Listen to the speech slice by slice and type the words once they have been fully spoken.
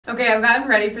Okay, I've gotten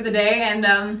ready for the day,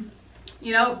 and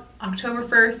you know, October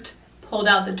 1st, pulled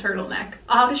out the turtleneck.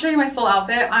 I'll have to show you my full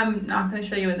outfit. I'm not going to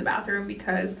show you in the bathroom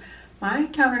because my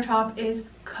countertop is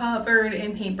covered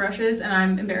in paintbrushes and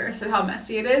I'm embarrassed at how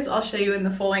messy it is. I'll show you in the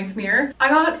full length mirror. I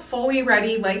got fully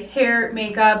ready, like hair,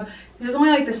 makeup. This is only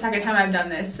like the second time I've done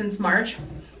this since March,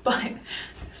 but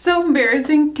so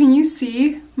embarrassing. Can you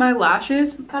see my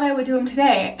lashes? I thought I would do them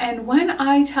today. And when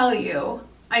I tell you,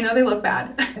 I know they look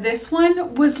bad. This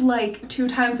one was like 2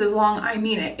 times as long. I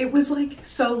mean it. It was like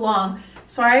so long.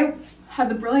 So I had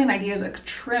the brilliant idea to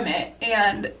trim it,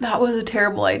 and that was a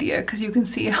terrible idea because you can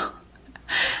see how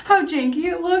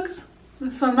janky it looks.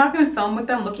 So I'm not going to film with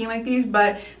them looking like these,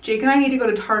 but Jake and I need to go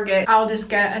to Target. I'll just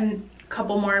get a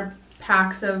couple more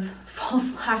packs of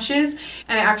false lashes,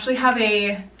 and I actually have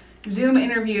a Zoom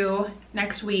interview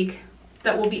next week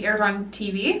that will be aired on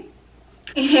TV.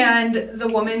 And the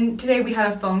woman today, we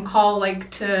had a phone call like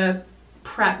to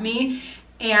prep me,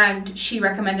 and she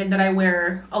recommended that I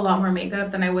wear a lot more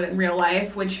makeup than I would in real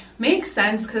life, which makes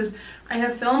sense because I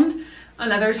have filmed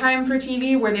another time for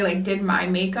TV where they like did my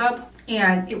makeup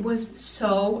and it was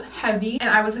so heavy and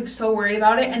I was like so worried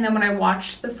about it. And then when I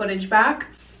watched the footage back,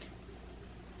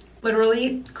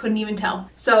 literally couldn't even tell.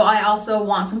 So I also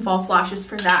want some false lashes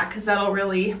for that because that'll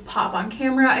really pop on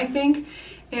camera, I think.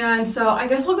 And so I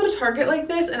guess I'll go to Target like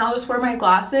this and I'll just wear my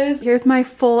glasses. Here's my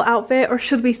full outfit, or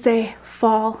should we say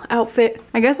fall outfit.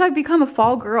 I guess I've become a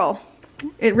fall girl.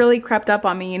 It really crept up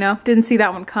on me, you know? Didn't see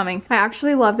that one coming. I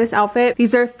actually love this outfit.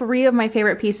 These are 3 of my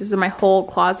favorite pieces in my whole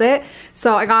closet.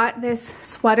 So I got this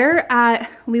sweater at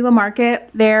Leela Market.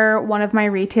 They're one of my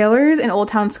retailers in Old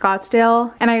Town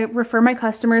Scottsdale. And I refer my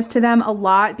customers to them a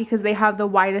lot because they have the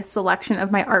widest selection of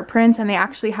my art prints, and they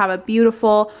actually have a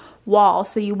beautiful wall.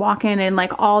 So you walk in and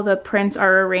like all the prints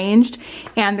are arranged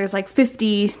and there's like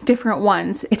 50 different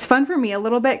ones. It's fun for me a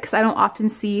little bit because I don't often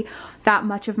see that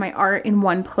much of my art in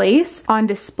one place on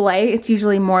display. It's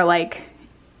usually more like,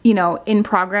 you know, in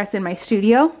progress in my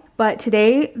studio. But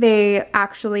today they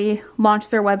actually launched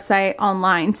their website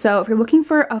online. So if you're looking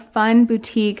for a fun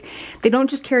boutique, they don't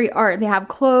just carry art. They have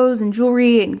clothes and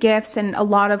jewelry and gifts and a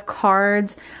lot of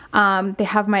cards. They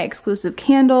have my exclusive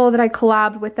candle that I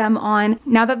collabed with them on.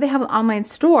 Now that they have an online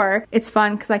store, it's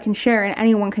fun because I can share and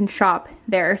anyone can shop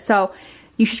there. So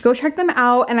you should go check them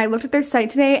out. And I looked at their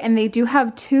site today and they do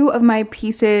have 2 of my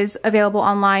pieces available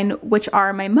online, which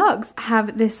are my mugs. I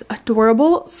have this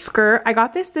adorable skirt. I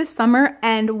got this summer,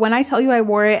 and when I tell you I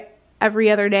wore it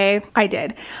every other day, I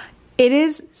did. It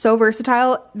is so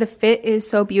versatile. The fit is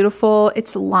so beautiful.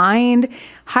 It's lined,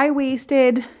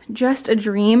 high-waisted, just a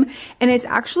dream. And it's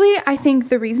actually, I think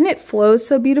the reason it flows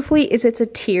so beautifully is it's a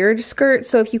tiered skirt.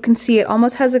 So if you can see, it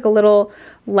almost has like a little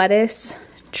lettuce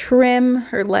trim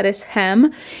or lettuce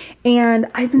hem. And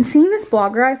I've been seeing this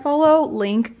blogger I follow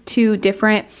link to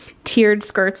different tiered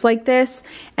skirts like this,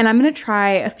 and I'm gonna try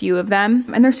a few of them.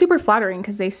 And they're super flattering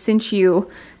because they cinch you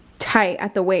tight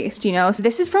at the waist, you know. So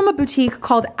this is from a boutique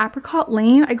called Apricot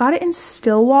Lane. I got it in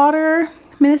Stillwater,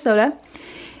 Minnesota.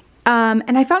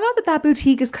 And I found out that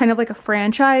boutique is kind of like a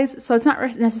franchise, so it's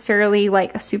not necessarily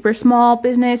like a super small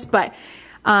business, but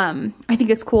I think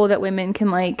it's cool that women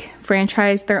can like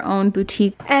franchise their own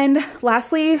boutique. And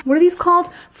lastly, what are these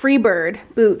called? Freebird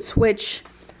boots, which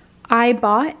I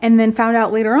bought and then found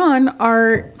out later on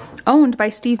are owned by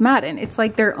Steve Madden. It's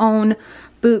like their own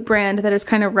boot brand that is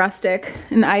kind of rustic.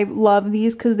 And I love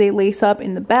these because they lace up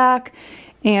in the back,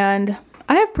 and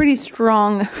I have pretty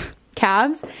strong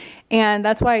calves. And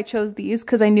that's why I chose these,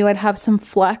 because I knew I'd have some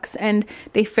flex, and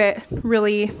they fit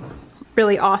really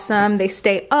awesome. They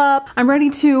stay up. I'm ready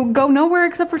to go nowhere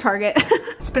except for Target.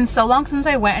 It's been so long since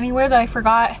I went anywhere that I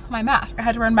forgot my mask. I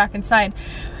had to run back inside.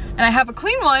 And I have a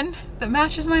clean one that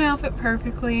matches my outfit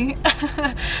perfectly.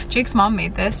 Jake's mom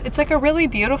made this. It's like a really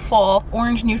beautiful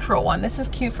orange neutral one. This is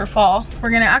cute for fall.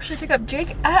 We're gonna actually pick up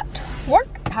Jake at work.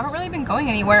 I haven't really been going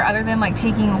anywhere other than like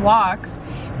taking walks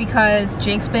because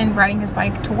Jake's been riding his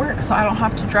bike to work, so I don't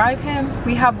have to drive him.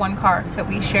 We have one car that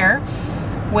we share,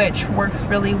 which works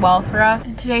really well for us.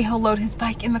 And today he'll load his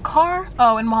bike in the car.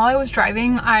 Oh, and while I was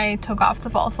driving, I took off the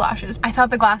false lashes. I thought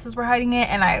the glasses were hiding it,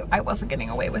 and I wasn't getting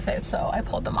away with it, so I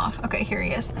pulled them off. Okay, here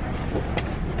he is.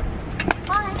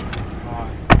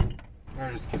 Hi.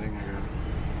 We're just kidding.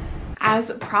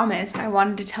 As promised, I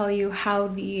wanted to tell you how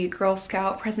the Girl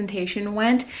Scout presentation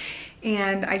went,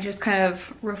 and I just kind of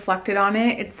reflected on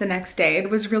it. It's the next day. It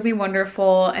was really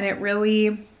wonderful, and it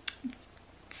really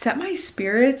set my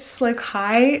spirits like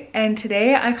high, and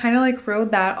today I kind of like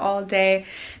rode that all day.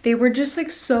 They were just like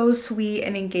so sweet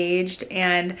and engaged,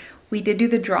 and we did do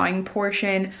the drawing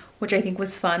portion, which I think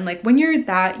was fun. Like when you're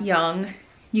that young,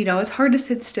 you know, it's hard to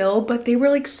sit still, but they were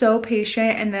like so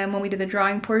patient. And then when we did the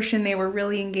drawing portion, they were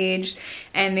really engaged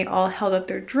and they all held up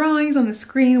their drawings on the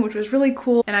screen, which was really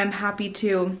cool. And I'm happy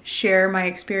to share my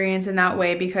experience in that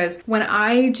way, because when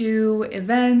I do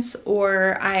events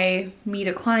or I meet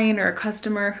a client or a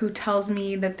customer who tells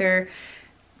me that their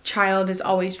child is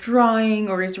always drawing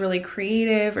or is really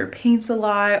creative or paints a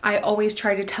lot, I always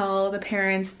try to tell the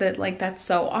parents that like that's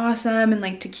so awesome and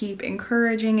like to keep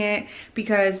encouraging it,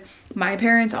 because my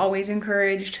parents always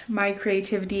encouraged my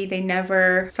creativity. They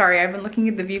never, sorry, I've been looking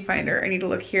at the viewfinder. I need to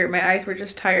look here. My eyes were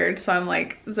just tired, so I'm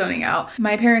like zoning out.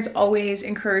 My parents always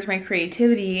encouraged my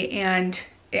creativity, and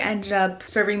it ended up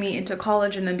serving me into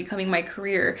college and then becoming my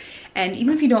career. And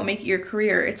even if you don't make it your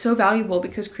career, it's so valuable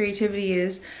because creativity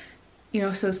is, you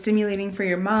know, so stimulating for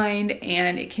your mind,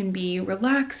 and it can be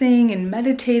relaxing and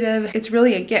meditative. It's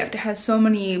really a gift. It has so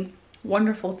many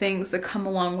wonderful things that come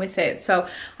along with it. So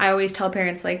I always tell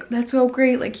parents like, that's so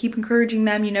great, like keep encouraging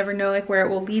them. You never know like where it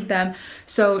will lead them.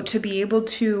 So to be able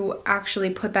to actually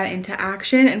put that into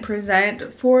action and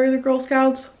present for the Girl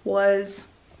Scouts was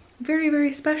very,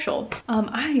 very special.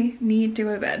 I need to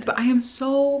go to bed, but I am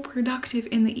so productive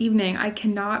in the evening. I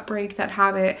cannot break that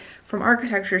habit from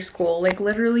architecture school. Like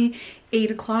literally 8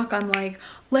 o'clock, I'm like,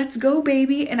 let's go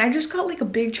baby. And I just got like a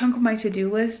big chunk of my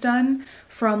to-do list done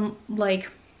from like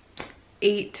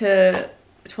 8 to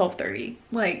 12:30.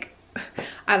 Like,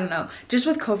 I don't know, just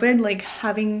with COVID, like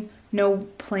having no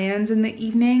plans in the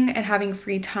evening and having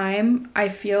free time, I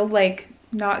feel like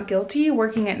not guilty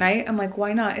working at night. I'm like,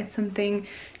 why not? It's something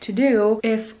to do.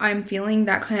 If I'm feeling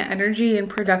that kind of energy and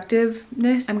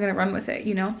productiveness, I'm gonna run with it,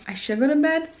 you know? I should go to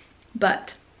bed,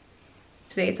 but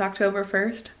today it's October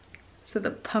 1st. So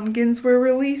the pumpkins were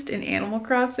released in Animal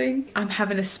Crossing. I'm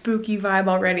having a spooky vibe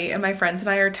already, and my friends and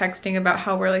I are texting about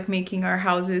how we're like making our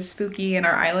houses spooky and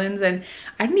our islands, and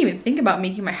I didn't even think about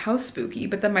making my house spooky,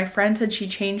 but then my friend said she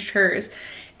changed hers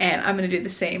and I'm gonna do the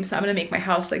same. So I'm gonna make my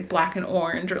house like black and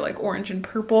orange or like orange and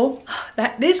purple.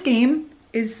 This game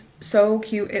is so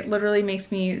cute. It literally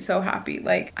makes me so happy.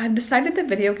 Like, I've decided that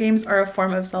video games are a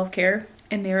form of self-care,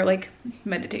 and they are like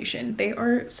meditation. They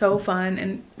are so fun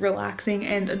and relaxing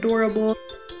and adorable.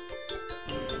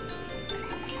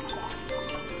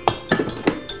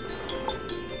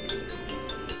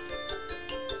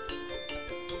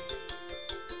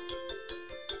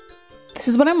 This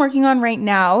is what I'm working on right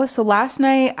now. So last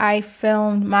night I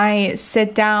filmed my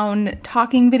sit down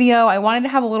talking video. I wanted to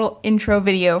have a little intro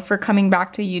video for coming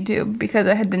back to YouTube because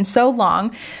it had been so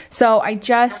long. So I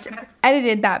just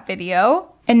edited that video.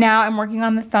 And now I'm working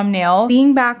on the thumbnail.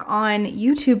 Being back on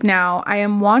YouTube now, I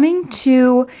am wanting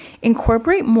to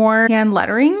incorporate more hand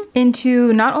lettering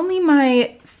into not only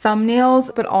my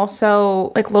thumbnails, but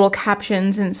also like little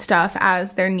captions and stuff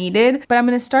as they're needed. But I'm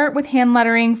gonna start with hand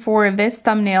lettering for this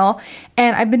thumbnail.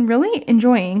 And I've been really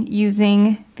enjoying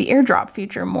using the airdrop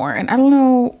feature more. And I don't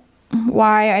know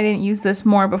why I didn't use this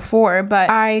more before,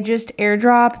 but I just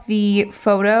airdrop the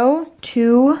photo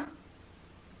to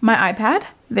my iPad.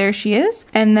 There she is.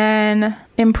 And then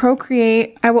in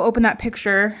Procreate, I will open that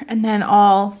picture and then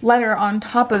I'll letter on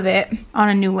top of it on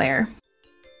a new layer.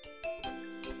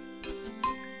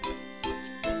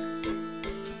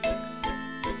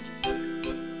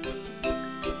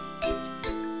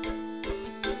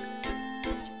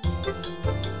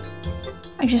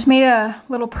 I just made a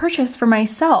little purchase for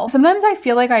myself. Sometimes I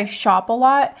feel like I shop a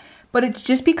lot, but it's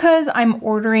just because I'm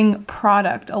ordering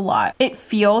product a lot. It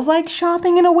feels like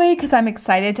shopping in a way because I'm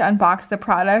excited to unbox the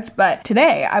product, but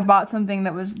today I bought something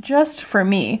that was just for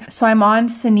me. So I'm on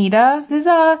Sanita. This is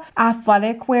a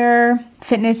athletic wear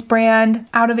fitness brand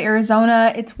out of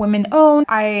Arizona. It's women owned.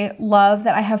 I love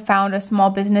that I have found a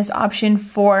small business option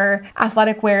for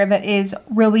athletic wear that is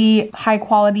really high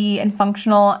quality and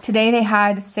functional. Today they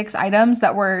had 6 items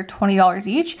that were $20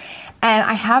 each. And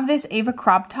I have this Ava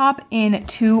crop top in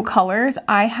 2 colors.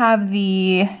 I have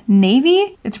the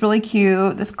navy. It's really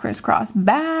cute, this crisscross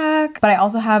back. But I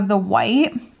also have the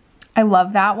white. I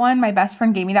love that one. My best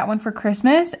friend gave me that one for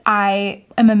Christmas. I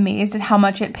am amazed at how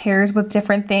much it pairs with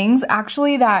different things.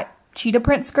 Actually, that cheetah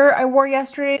print skirt I wore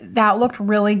yesterday, that looked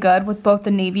really good with both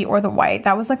the navy or the white.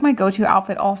 That was like my go-to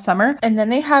outfit all summer. And then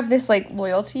they have this like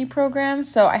loyalty program.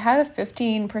 So I had a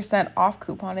 15% off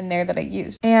coupon in there that I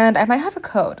used. And I might have a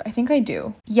code. I think I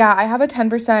do. Yeah, I have a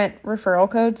 10% referral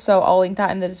code. So I'll link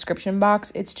that in the description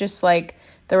box. It's just like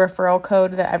the referral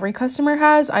code that every customer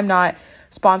has. I'm not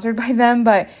sponsored by them,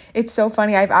 but it's so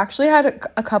funny. I've actually had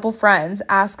a couple friends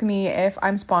ask me if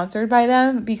I'm sponsored by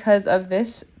them because of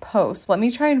this post. Let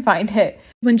me try and find it.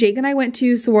 When Jake and I went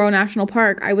to Saguaro National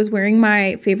Park, I was wearing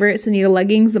my favorite Sanita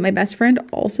leggings that my best friend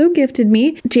also gifted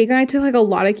me. Jake and I took like a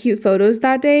lot of cute photos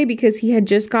that day because he had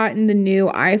just gotten the new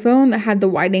iPhone that had the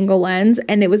wide angle lens,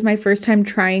 and it was my first time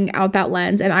trying out that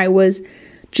lens, and I was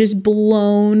just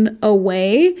blown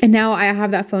away. And now I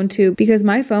have that phone too because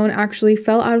my phone actually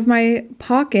fell out of my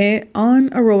pocket on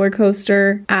a roller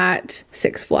coaster at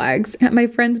Six Flags at my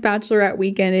friend's bachelorette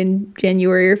weekend in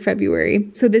January or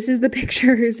February. So this is the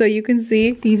picture, so you can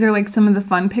see these are like some of the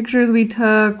fun pictures we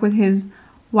took with his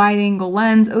wide angle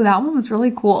lens. Oh, that one was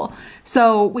really cool.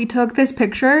 So we took this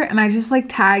picture and I just like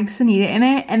tagged Sanita in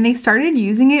it, and they started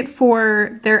using it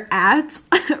for their ads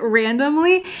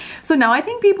randomly. So now I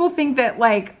think people think that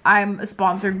like I'm a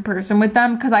sponsored person with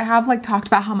them because I have like talked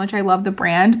about how much I love the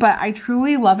brand, but I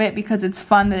truly love it because it's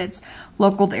fun that it's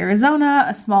local to Arizona,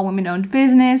 a small women-owned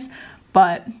business,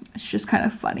 but it's just kind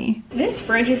of funny. This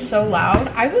fridge is so loud.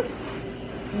 I would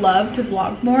love to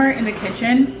vlog more in the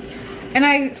kitchen. And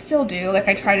I still do, like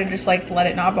I try to just like let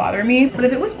it not bother me. But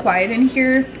if it was quiet in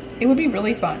here, it would be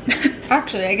really fun.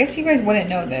 Actually, I guess you guys wouldn't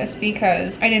know this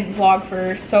because I didn't vlog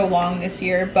for so long this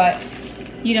year, but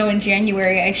you know, in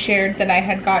January I shared that I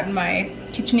had gotten my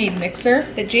KitchenAid mixer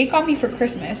that Jake got me for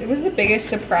Christmas. It was the biggest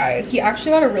surprise. He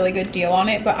actually got a really good deal on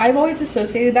it, but I've always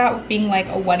associated that with being like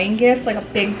a wedding gift, like a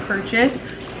big purchase.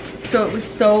 So it was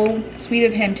so sweet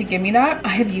of him to give me that. I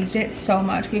have used it so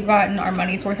much. We've gotten our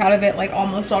money's worth out of it like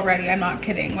almost already. I'm not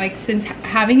kidding. Like since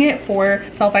having it for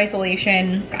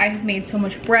self-isolation, I have made so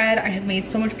much bread. I have made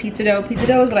so much pizza dough. Pizza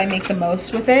dough is what I make the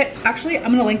most with it. Actually,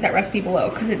 I'm gonna link that recipe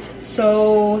below because it's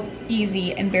so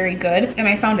easy and very good. And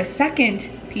I found a second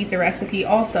pizza recipe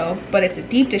also, but it's a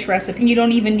deep dish recipe. You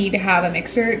don't even need to have a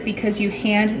mixer because you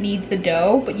hand knead the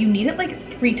dough, but you knead it like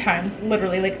 3 times,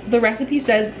 literally. Like the recipe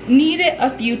says knead it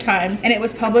a few times, and it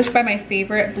was published by my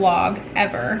favorite blog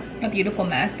ever, A Beautiful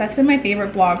Mess. That's been my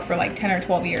favorite blog for like 10 or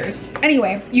 12 years.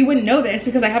 Anyway, you wouldn't know this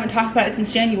because I haven't talked about it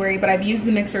since January, but I've used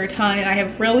the mixer a ton and I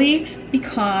have really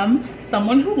become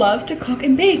someone who loves to cook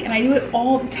and bake, and I do it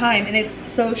all the time, and it's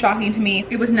so shocking to me.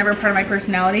 It was never part of my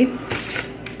personality.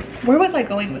 Where was I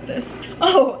going with this?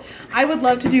 Oh, I would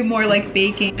love to do more like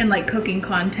baking and like cooking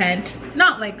content.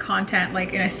 Not like content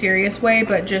like in a serious way,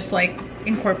 but just like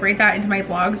incorporate that into my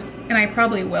vlogs, and I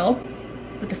probably will.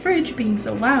 But the fridge being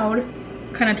so loud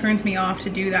kind of turns me off to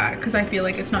do that because I feel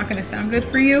like it's not gonna sound good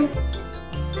for you.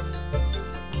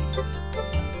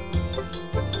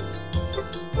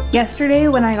 Yesterday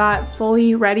when I got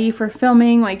fully ready for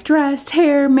filming, like dressed,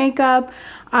 hair, makeup,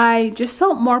 I just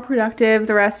felt more productive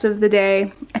the rest of the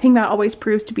day. I think that always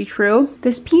proves to be true.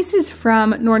 This piece is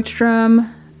from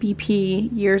Nordstrom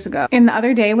BP years ago. And the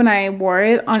other day when I wore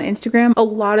it on Instagram, a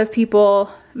lot of people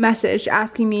messaged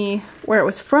asking me where it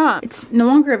was from. It's no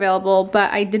longer available,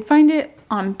 but I did find it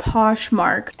on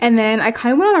Poshmark. And then I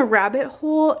kind of went on a rabbit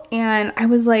hole and I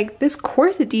was like, this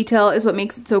corset detail is what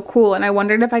makes it so cool. And I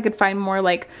wondered if I could find more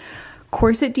like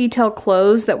corset detail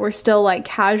clothes that were still like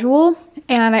casual.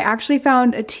 And I actually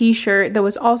found a t-shirt that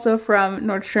was also from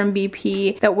Nordstrom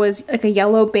BP that was like a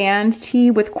yellow band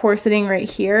tee with corseting right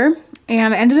here.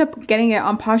 And I ended up getting it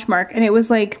on Poshmark and it was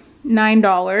like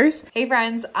 $9. Hey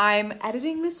friends, I'm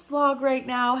editing this vlog right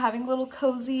now, having a little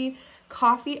cozy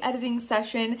coffee editing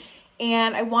session.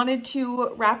 And I wanted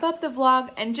to wrap up the vlog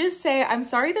and just say I'm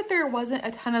sorry that there wasn't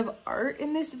a ton of art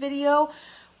in this video.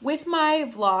 With my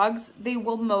vlogs, they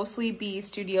will mostly be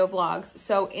studio vlogs.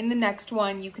 So in the next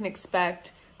one, you can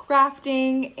expect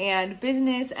crafting and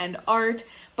business and art,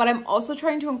 but I'm also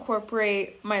trying to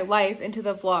incorporate my life into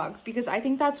the vlogs because I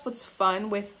think that's what's fun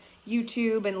with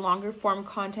YouTube and longer form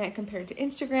content compared to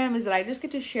Instagram, is that I just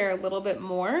get to share a little bit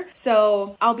more.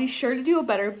 So I'll be sure to do a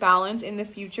better balance in the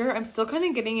future. I'm still kind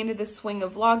of getting into the swing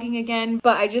of vlogging again,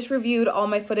 but I just reviewed all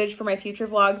my footage for my future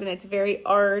vlogs and it's very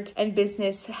art and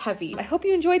business heavy. I hope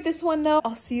you enjoyed this one though.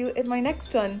 I'll see you in my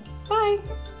next one. Bye.